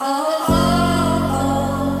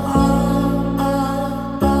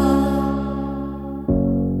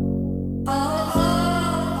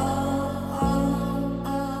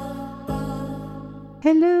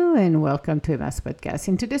welcome to Emma's podcast.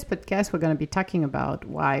 In today's podcast, we're going to be talking about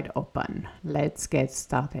wide open. Let's get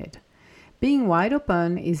started. Being wide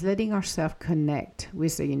open is letting ourselves connect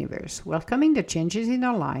with the universe, welcoming the changes in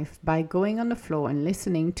our life by going on the flow and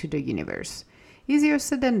listening to the universe. Easier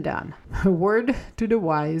said than done. A word to the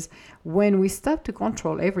wise, when we stop to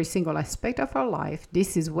control every single aspect of our life,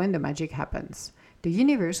 this is when the magic happens. The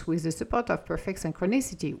universe, with the support of perfect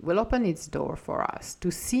synchronicity, will open its door for us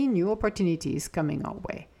to see new opportunities coming our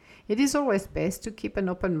way. It is always best to keep an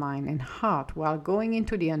open mind and heart while going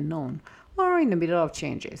into the unknown or in the middle of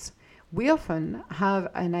changes. We often have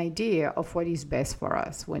an idea of what is best for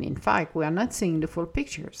us, when in fact we are not seeing the full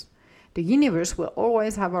pictures. The universe will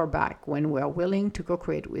always have our back when we are willing to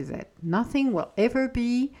co-create with it. Nothing will ever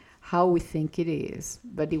be how we think it is,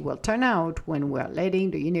 but it will turn out when we are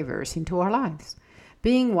letting the universe into our lives.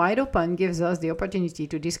 Being wide open gives us the opportunity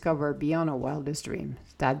to discover beyond our wildest dreams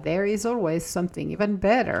that there is always something even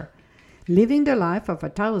better. Living the life of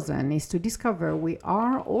 1,000 is to discover we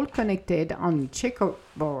are all connected on the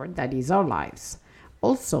checkerboard that is our lives.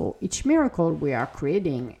 Also, each miracle we are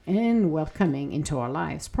creating and welcoming into our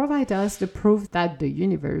lives provides us the proof that the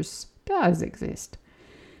universe does exist.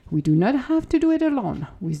 We do not have to do it alone.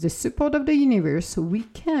 With the support of the universe, we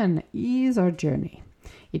can ease our journey.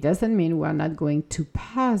 It doesn't mean we're not going to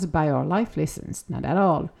pass by our life lessons, not at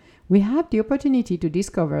all. We have the opportunity to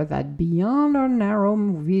discover that beyond our narrow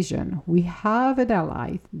vision, we have a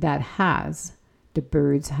light that has the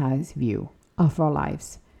bird's eye view of our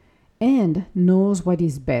lives and knows what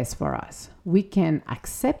is best for us. We can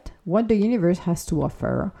accept what the universe has to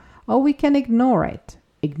offer, or we can ignore it.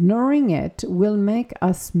 Ignoring it will make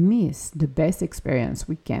us miss the best experience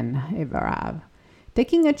we can ever have.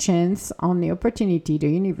 Taking a chance on the opportunity the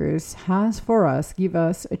universe has for us gives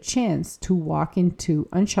us a chance to walk into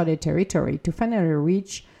uncharted territory to finally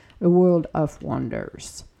reach a world of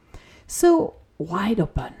wonders. So, wide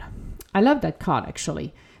open. I love that card,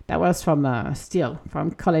 actually. That was from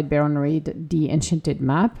Colette Baron Reid, The Enchanted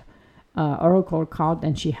Map, oracle card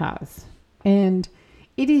that she has. And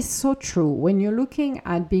it is so true when you're looking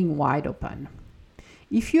at being wide open.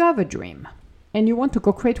 If you have a dream and you want to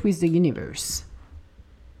co-create with the universe,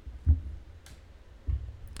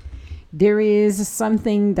 there is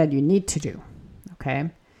something that you need to do, okay?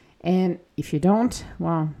 And if you don't,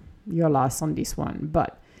 well, you're lost on this one.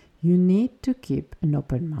 But you need to keep an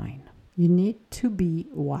open mind. You need to be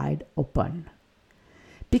wide open.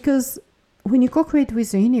 Because when you co-create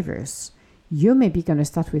with the universe, you may be going to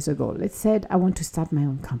start with a goal. Let's say I want to start my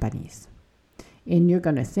own companies. And you're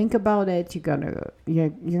going to think about it. You're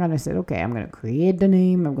going to say, okay, I'm going to create the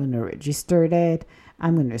name. I'm going to register it.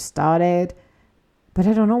 I'm going to start it. But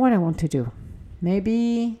I don't know what I want to do.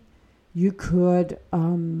 Maybe you could,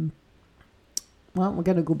 we're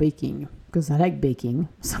going to go baking because I like baking.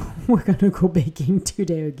 So we're going to go baking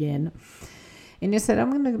today again. And you said, I'm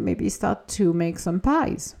going to maybe start to make some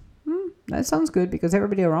pies. That sounds good because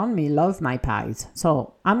everybody around me loves my pies.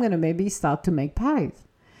 So I'm going to maybe start to make pies.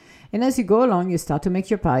 And as you go along, you start to make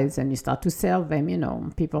your pies and you start to sell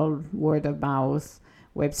them, people, word of mouth,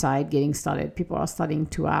 website getting started. People are starting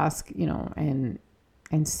to ask,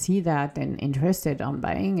 and see that and interested on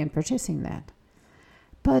buying and purchasing that.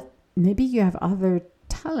 But maybe you have other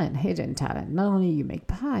talent, hidden talent. Not only you make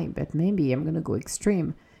pie, but maybe I'm going to go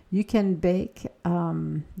extreme. You can bake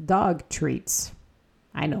dog treats.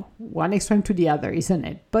 I know, one extreme to the other, isn't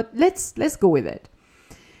it? But let's go with it.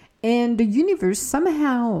 And the universe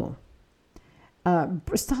somehow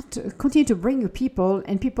continue to bring you people,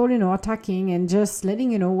 and people, are talking and just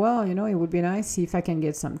letting you know, well, it would be nice if I can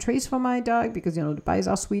get some treats for my dog because, the pies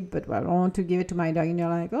are sweet, but I don't want to give it to my dog. And you're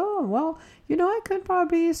like, oh, well, I could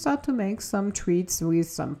probably start to make some treats with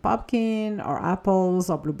some pumpkin or apples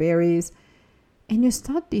or blueberries. And you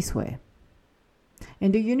start this way.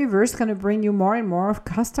 And the universe is going to bring you more and more of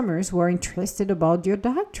customers who are interested about your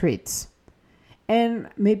dog treats. And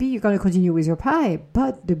maybe you're going to continue with your pie,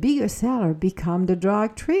 but the bigger seller become the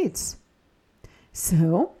dog treats.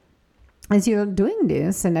 So as you're doing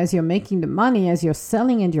this and as you're making the money, as you're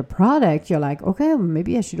selling your product, you're like, okay,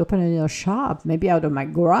 maybe I should open a little shop, maybe out of my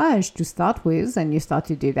garage to start with. And you start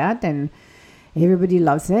to do that and everybody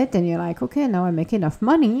loves it. And you're like, okay, now I make enough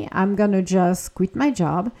money. I'm going to just quit my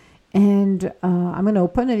job and I'm going to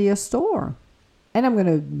open a little store and I'm going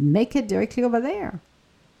to make it directly over there.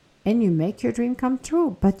 And you make your dream come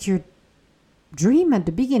true. But your dream at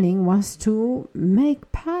the beginning was to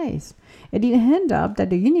make pies. It did end up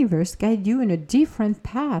that the universe guided you in a different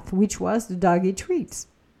path, which was the doggy treats.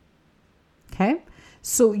 Okay?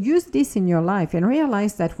 So use this in your life and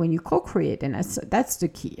realize that when you co-create, and that's the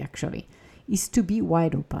key actually, is to be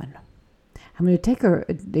wide open. I'm going to take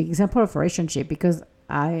the example of a relationship because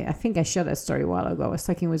I think I shared that story a while ago. I was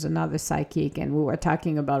talking with another psychic and we were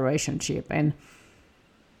talking about relationship, and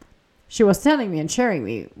she was telling me and sharing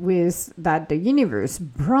me with that the universe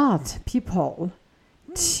brought people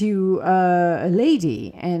to a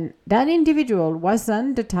lady, and that individual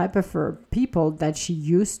wasn't the type of people that she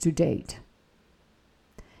used to date.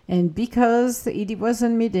 And because it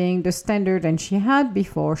wasn't meeting the standard that she had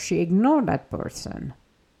before, she ignored that person.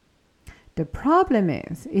 The problem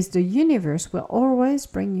is the universe will always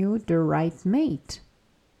bring you the right mate.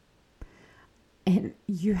 And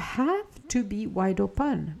you have to be wide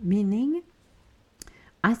open, meaning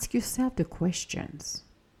ask yourself the questions.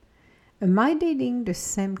 Am I dating the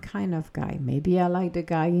same kind of guy? Maybe I like the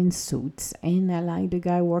guy in suits, and I like the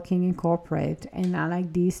guy working in corporate, and I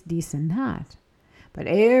like this, and that. But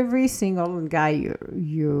every single guy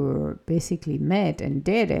you basically met and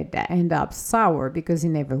dated that end up sour because it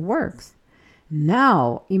never works.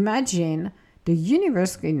 Now, imagine the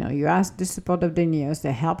universe, you ask the support of the universe,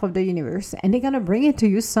 the help of the universe, and they're going to bring it to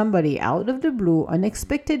you somebody out of the blue,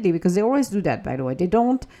 unexpectedly, because they always do that, by the way. They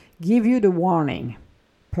don't give you the warning.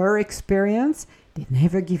 Per experience, they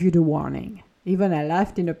never give you the warning. Even I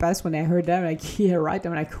laughed in the past when I heard that. I'm like, yeah, right.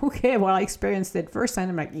 I'm like, okay, well, I experienced it first time.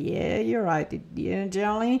 I'm like, yeah, you're right.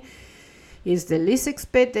 Generally, it's the least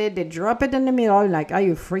expected. They drop it in the middle. Like, are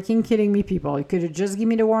you freaking kidding me, people? You could have just give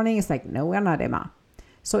me the warning. It's like, no, we're not, Emma.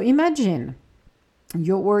 So imagine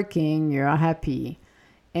you're working, you're happy,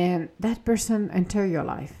 and that person enter your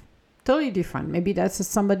life. Totally different. Maybe that's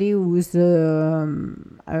somebody who's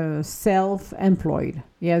self-employed.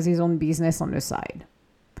 He has his own business on the side.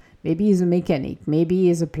 Maybe he's a mechanic. Maybe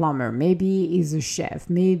he's a plumber. Maybe he's a chef.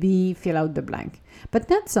 Maybe fill out the blank. But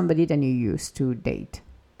not somebody that you used to date.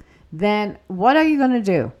 Then what are you going to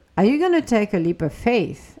do? Are you going to take a leap of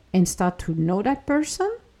faith and start to know that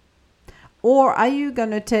person? Or are you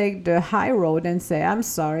going to take the high road and say, I'm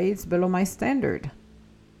sorry, it's below my standard.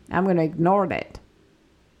 I'm going to ignore that.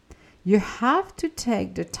 You have to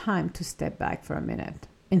take the time to step back for a minute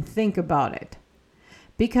and think about it.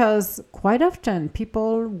 Because quite often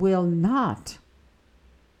people will not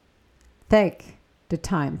take the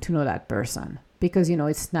time to know that person because,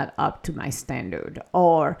 it's not up to my standard,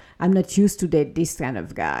 or I'm not used to date this kind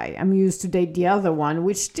of guy. I'm used to date the other one,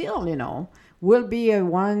 which still, will be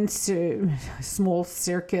a small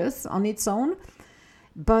circus on its own.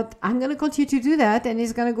 But I'm going to continue to do that, and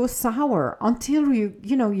it's going to go sour until you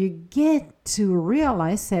get to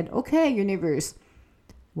realize that, okay, universe,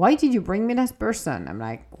 why did you bring me that person? I'm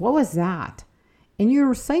like, what was that? And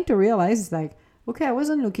you're starting to realize, it's like, okay, I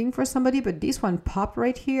wasn't looking for somebody, but this one popped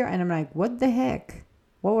right here. And I'm like, what the heck?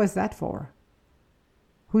 What was that for?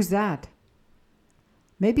 Who's that?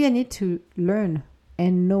 Maybe I need to learn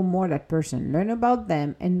and know more that person. Learn about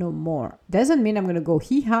them and know more. Doesn't mean I'm going to go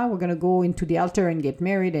hee-haw. We're going to go into the altar and get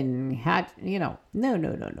married and No.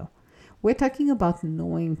 We're talking about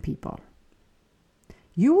knowing people.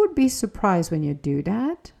 You would be surprised when you do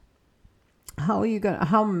that, how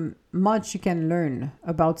much you can learn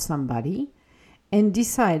about somebody and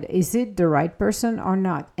decide, is it the right person or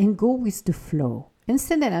not? And go with the flow.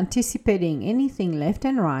 Instead of anticipating anything left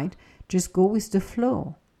and right, just go with the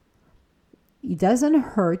flow. It doesn't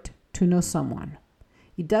hurt to know someone.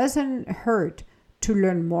 It doesn't hurt to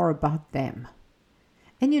learn more about them.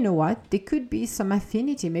 And you know what? There could be some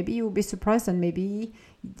affinity. Maybe you'll be surprised, and maybe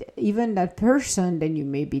even that person that you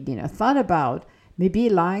maybe didn't thought about, maybe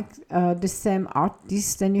like the same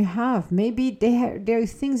artist than you have. Maybe there are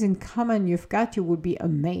things in common you've got. You would be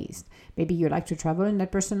amazed. Maybe you like to travel, and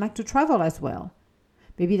that person like to travel as well.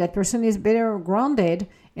 Maybe that person is better grounded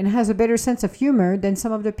and has a better sense of humor than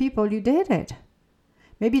some of the people you dated.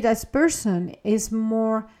 Maybe that person is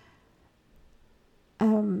more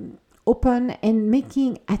open and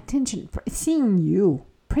making attention, seeing you,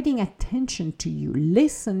 paying attention to you,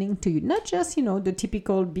 listening to you. Not just, the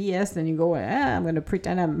typical BS, then you go, I'm going to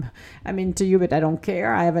pretend I'm into you, but I don't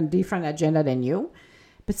care. I have a different agenda than you.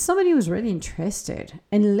 But somebody who's really interested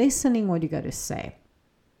and listening what you got to say.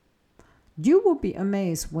 You will be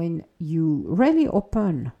amazed when you really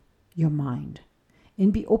open your mind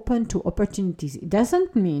and be open to opportunities. It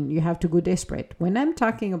doesn't mean you have to go desperate. When I'm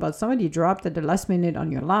talking about somebody dropped at the last minute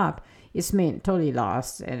on your lap, it's mean totally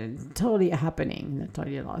lost and totally happening. Not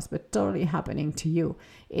totally lost, but totally happening to you.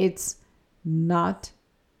 It's not,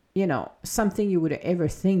 something you would ever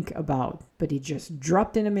think about, but it just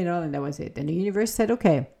dropped in the middle and that was it. And the universe said,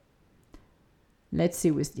 okay, let's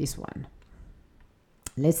see with this one.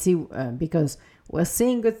 Let's see, because we're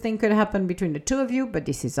seeing good thing could happen between the two of you, but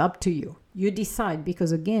this is up to you. You decide,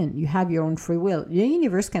 because again, you have your own free will. The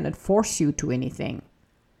universe cannot force you to anything.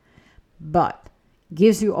 but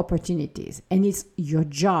gives you opportunities, and it's your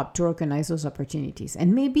job to recognize those opportunities.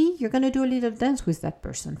 And maybe you're going to do a little dance with that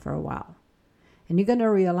person for a while, and you're going to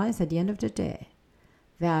realize at the end of the day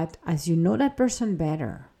that as you know that person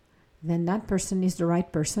better, then that person is the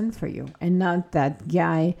right person for you, and not that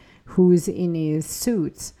guy who's in his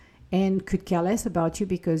suits and could care less about you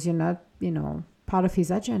because you're not, part of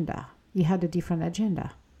his agenda. He had a different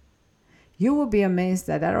agenda. You will be amazed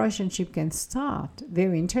that relationship can start,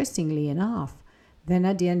 very interestingly enough. Then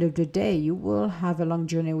at the end of the day, you will have a long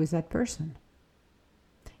journey with that person.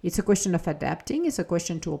 It's a question of adapting. It's a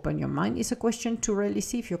question to open your mind. It's a question to really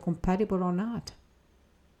see if you're compatible or not.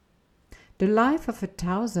 The life of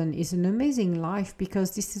 1,000 is an amazing life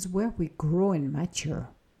because this is where we grow and mature.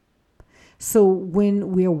 So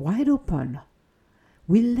when we are wide open,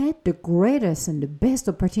 we let the greatest and the best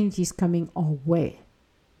opportunities coming our way.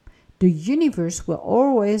 The universe will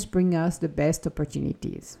always bring us the best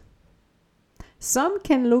opportunities. Some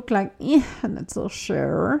can look like, I'm not so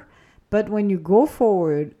sure. But when you go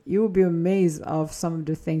forward, you will be amazed of some of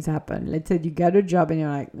the things happen. Let's say you got a job and you're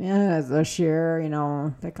like, that's a share,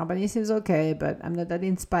 the company seems okay, but I'm not that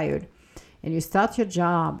inspired. And you start your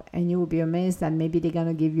job and you will be amazed that maybe they're going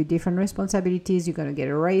to give you different responsibilities. You're going to get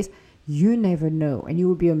a raise. You never know. And you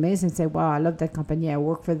will be amazed and say, wow, I love that company. I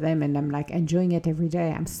work for them and I'm like enjoying it every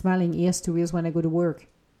day. I'm smiling ears to ears when I go to work.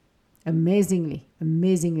 Amazingly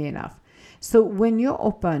enough. So when you're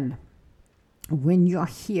open, when you're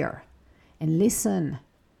here, and listen,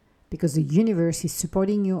 because the universe is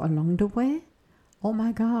supporting you along the way, oh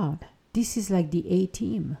my God, this is like the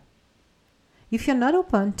A-team. If you're not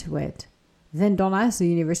open to it, then don't ask the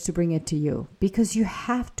universe to bring it to you, because you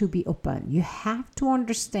have to be open. You have to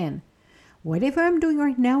understand whatever I'm doing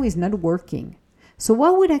right now is not working. So why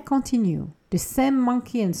would I continue? The same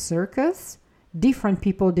monkey and circus, different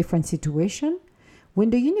people, different situation, when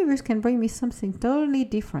the universe can bring me something totally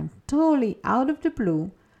different, totally out of the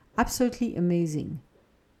blue, absolutely amazing.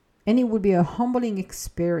 And it would be a humbling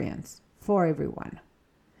experience for everyone.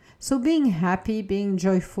 So being happy, being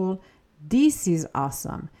joyful, this is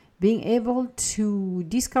awesome. Being able to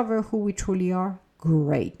discover who we truly are,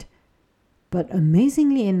 great. But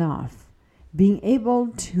amazingly enough, being able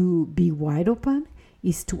to be wide open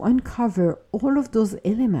is to uncover all of those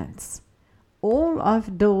elements, all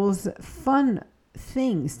of those fun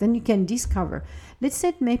things. Then you can discover. Let's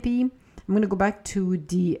say maybe I'm going to go back to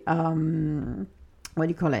the,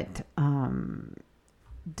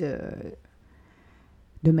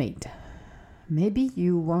 the maid. Maybe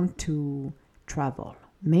you want to travel.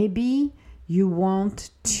 Maybe you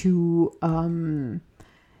want to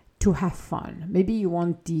have fun. Maybe you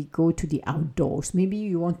want to go to the outdoors. Maybe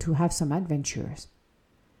you want to have some adventures.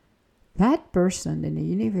 That person that the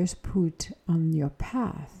universe put on your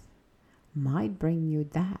path might bring you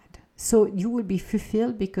that. So you will be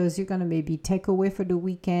fulfilled because you're going to maybe take away for the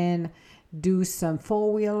weekend, do some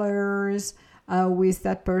four-wheelers with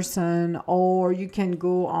that person, or you can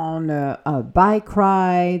go on a bike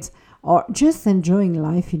rides, or just enjoying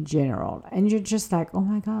life in general. And you're just like, oh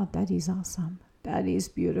my God, that is awesome. That is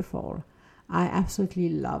beautiful. I absolutely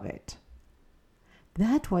love it.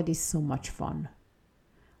 That's what is so much fun.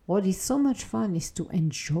 What is so much fun is to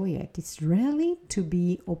enjoy it. It's really to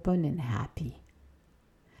be open and happy.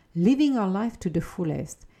 Living our life to the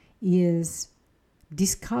fullest is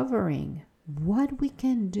discovering what we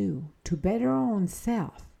can do to better our own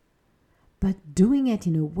self, but doing it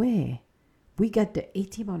in a way we got the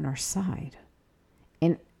A-team on our side.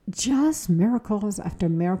 And just miracles after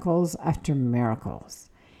miracles after miracles.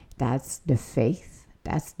 That's the faith,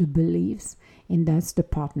 that's the beliefs, and that's the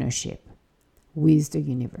partnership with the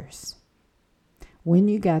universe. When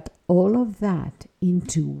you got all of that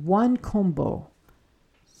into one combo,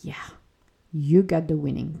 you got the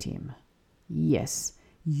winning team. Yes,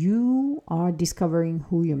 you are discovering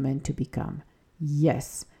who you're meant to become.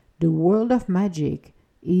 Yes, the world of magic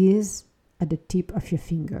is at the tip of your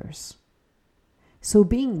fingers. So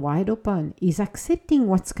being wide open is accepting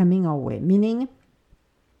what's coming our way, meaning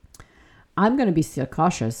I'm going to be still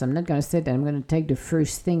cautious. I'm not going to say that I'm going to take the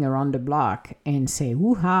first thing around the block and say,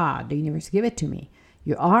 woo-ha, the universe give it to me.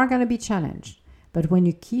 You are going to be challenged. But when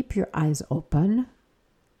you keep your eyes open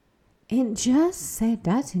and just say,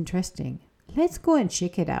 that's interesting, let's go and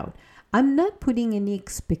check it out. I'm not putting any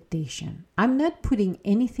expectation. I'm not putting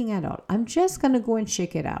anything at all. I'm just going to go and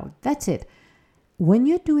check it out. That's it. When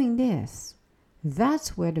you're doing this,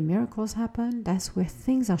 that's where the miracles happen. That's where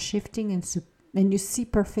things are shifting and you see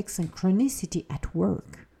perfect synchronicity at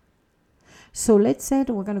work. So let's say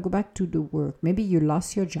that we're going to go back to the work. Maybe you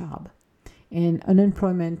lost your job and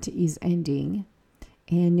unemployment is ending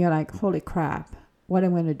and you're like, holy crap, what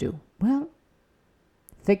am I going to do? Well,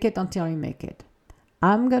 fake it until you make it.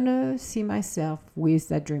 I'm going to see myself with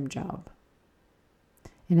that dream job.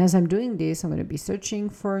 And as I'm doing this, I'm going to be searching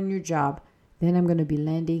for a new job. Then I'm going to be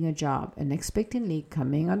landing a job, unexpectedly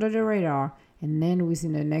coming under the radar, and then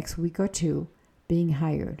within the next week or two, being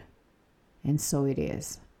hired. And so it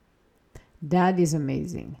is. That is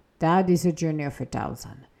amazing. That is a journey of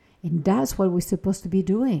 1,000. And that's what we're supposed to be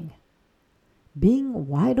doing. Being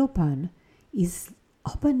wide open is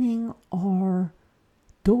opening our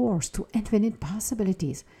doors to infinite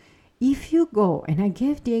possibilities. If you go, and I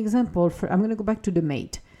gave the example I'm going to go back to the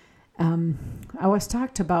mate. I was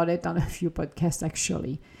talked about it on a few podcasts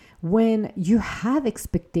actually. When you have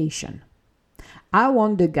expectation, I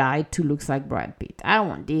want the guy to look like Brad Pitt. I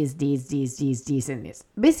want this, and this.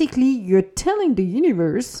 Basically, you're telling the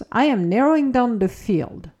universe, I am narrowing down the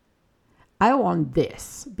field. I want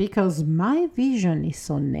this because my vision is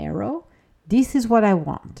so narrow. This is what I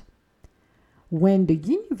want. When the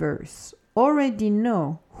universe already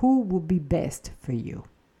know who will be best for you.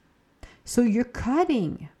 So you're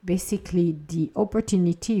cutting basically the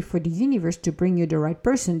opportunity for the universe to bring you the right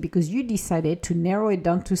person because you decided to narrow it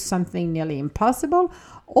down to something nearly impossible.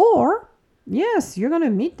 Or, yes, you're going to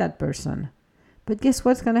meet that person. But guess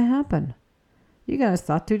what's going to happen? You're going to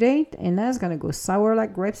start to date and that's going to go sour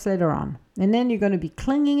like grapes later on. And then you're going to be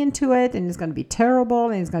clinging into it and it's going to be terrible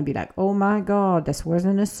and it's going to be like, oh my God, that's worse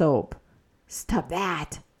than a soap. Stop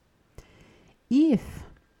that. If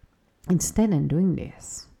instead of doing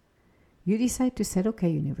this, you decide to say, okay,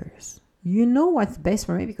 universe, you know what's best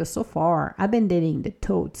for me because so far I've been dating the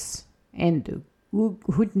toads and the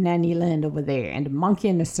hootenanny land over there and the monkey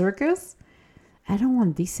in the circus. I don't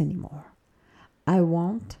want this anymore. I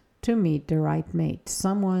want to meet the right mate,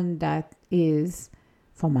 someone that is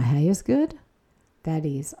for my highest good, that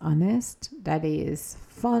is honest, that is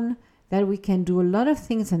fun, that we can do a lot of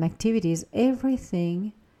things and activities,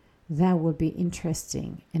 everything that will be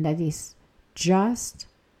interesting and that is just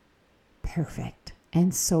perfect.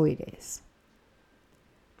 And so it is.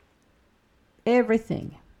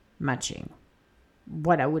 Everything matching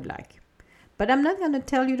what I would like. But I'm not going to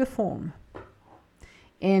tell you the form.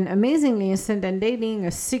 And amazingly, instead of dating a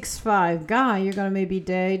 6'5" guy, you're going to maybe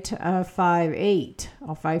date a 5'8"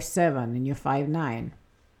 or 5'7" and you're 5'9".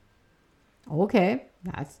 Okay,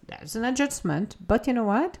 that's an adjustment. But you know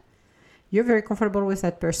what? You're very comfortable with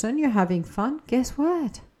that person. You're having fun. Guess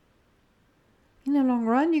what? In the long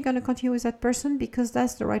run, you're going to continue with that person because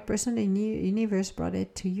that's the right person. The universe brought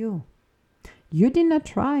it to you. You did not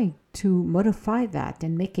try to modify that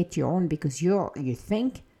and make it your own because you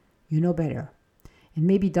think you know better. And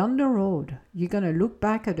maybe down the road, you're going to look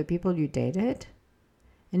back at the people you dated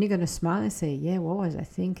and you're going to smile and say, yeah, what was I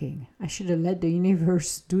thinking? I should have let the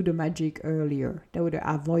universe do the magic earlier. That would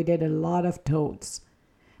have avoided a lot of toads.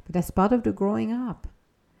 But that's part of the growing up.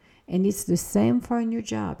 And it's the same for a new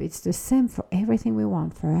job. It's the same for everything we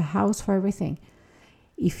want, for a house, for everything.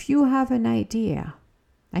 If you have an idea,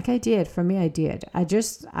 like I did, for me I did.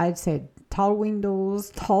 I'd said tall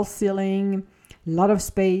windows, tall ceiling, a lot of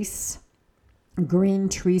space, green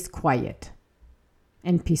trees, quiet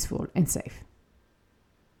and peaceful and safe.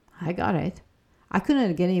 I got it. I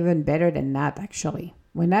couldn't get even better than that actually.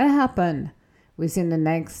 When that happened, within the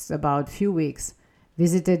next about few weeks,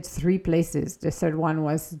 visited 3 places. The third one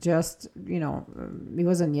was just, it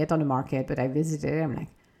wasn't yet on the market, but I visited it. I'm like,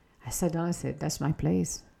 I sat down and said, that's my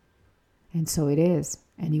place. And so it is.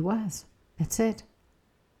 And it was. That's it.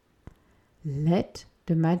 Let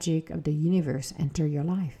the magic of the universe enter your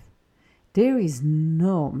life. There is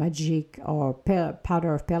no magic or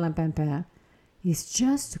powder of perlimpinpin. It's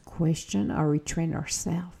just a question of retrain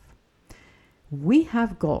ourselves. We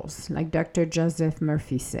have goals, like Dr. Joseph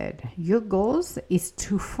Murphy said. Your goals is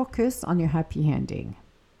to focus on your happy ending.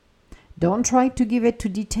 Don't try to give it to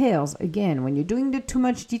details. Again, when you're doing the too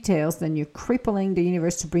much details, then you're crippling the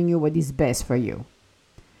universe to bring you what is best for you.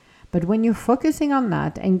 But when you're focusing on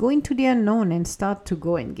that and going to the unknown and start to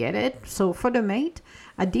go and get it. So for the mate,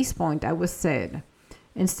 at this point, I was said,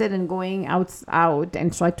 instead of going out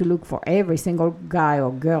and try to look for every single guy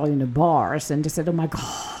or girl in the bars and just said, oh my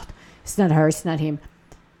God, it's not her, it's not him.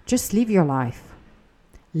 Just live your life.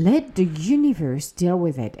 Let the universe deal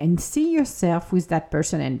with it and see yourself with that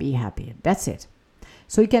person and be happy. That's it.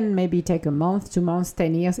 So it can maybe take a month, 2 months,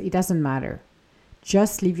 10 years. It doesn't matter.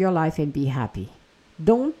 Just live your life and be happy.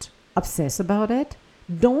 Don't obsess about it.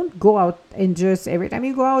 Don't go out and just every time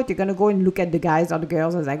you go out, you're going to go and look at the guys or the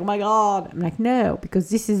girls and like, oh my God. I'm like, no, because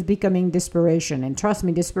this is becoming desperation. And trust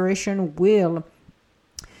me, desperation will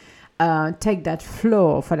take that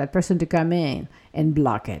flow for that person to come in and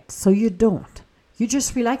block it. So you don't You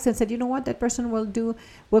just relax and said, you know what, that person will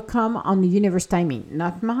come on the universe timing.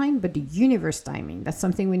 Not mine, but the universe timing. That's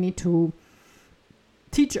something we need to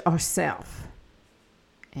teach ourselves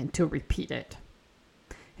and to repeat it.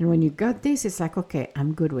 And when you got this, it's like, okay,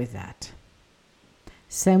 I'm good with that.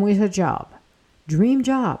 Same with a job. Dream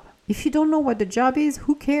job. If you don't know what the job is,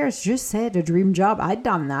 who cares? Just say the dream job. I'd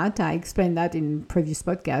done that. I explained that in previous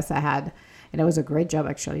podcasts I had. And it was a great job,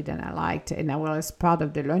 actually, that I liked. And I was part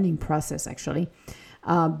of the learning process, actually.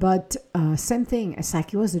 But same thing. It's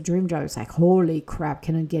like, it was a dream job. It's like, holy crap,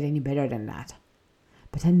 cannot get any better than that.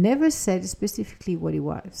 But I never said specifically what it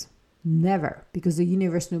was. Never. Because the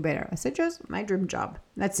universe knew better. I said, just my dream job.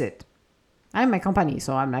 That's it. I'm my company.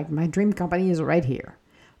 So I'm like, my dream company is right here.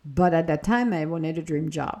 But at that time, I wanted a dream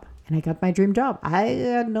job. And I got my dream job. I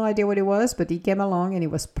had no idea what it was, but it came along and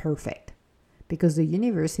it was perfect. Because the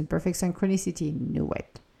universe in perfect synchronicity knew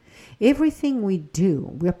it. Everything we do,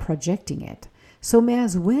 we're projecting it. So may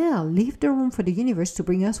as well leave the room for the universe to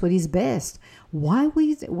bring us what is best. Why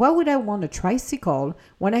would I want a tricycle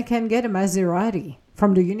when I can get a Maserati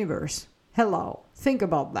from the universe? Hello, think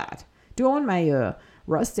about that. Do I want my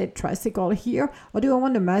rusted tricycle here, or do I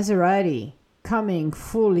want a Maserati coming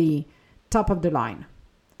fully top of the line?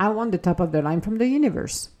 I want the top of the line from the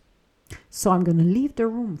universe. So I'm going to leave the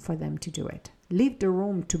room for them to do it. Leave the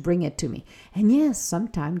room to bring it to me. And yes,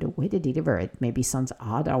 sometimes the way they deliver it maybe sounds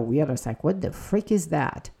odd or weird. It's like, what the frick is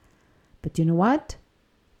that? But you know what?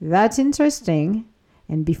 That's interesting.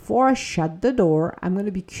 And before I shut the door, I'm going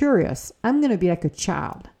to be curious. I'm going to be like a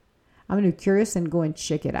child. I'm going to be curious and go and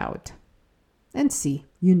check it out. And see,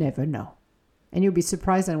 you never know. And you'll be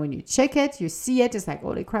surprised that when you check it, you see it, it's like,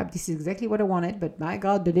 holy crap, this is exactly what I wanted. But my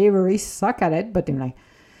God, the delivery suck at it. But I'm like,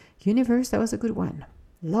 universe, that was a good one.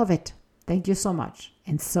 Love it. Thank you so much.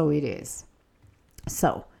 And so it is.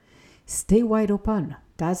 So stay wide open.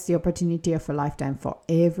 That's the opportunity of a lifetime for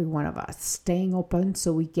every one of us. Staying open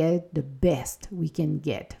so we get the best we can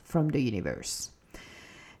get from the universe.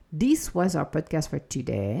 This was our podcast for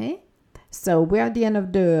today. So we're at the end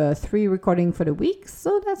of the 3 recording for the week.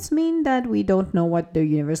 So that's mean that we don't know what the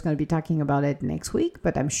universe is going to be talking about it next week,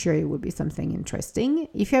 but I'm sure it will be something interesting.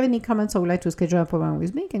 If you have any comments or would like to schedule an appointment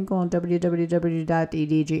with me, you can go on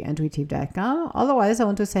www.edgintuitive.com. Otherwise, I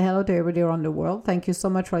want to say hello to everybody around the world. Thank you so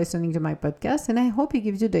much for listening to my podcast, and I hope it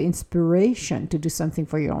gives you the inspiration to do something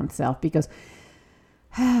for your own self, because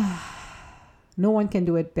no one can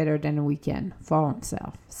do it better than we can for our own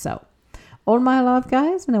self. So all my love,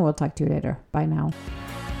 guys, and I will talk to you later. Bye now.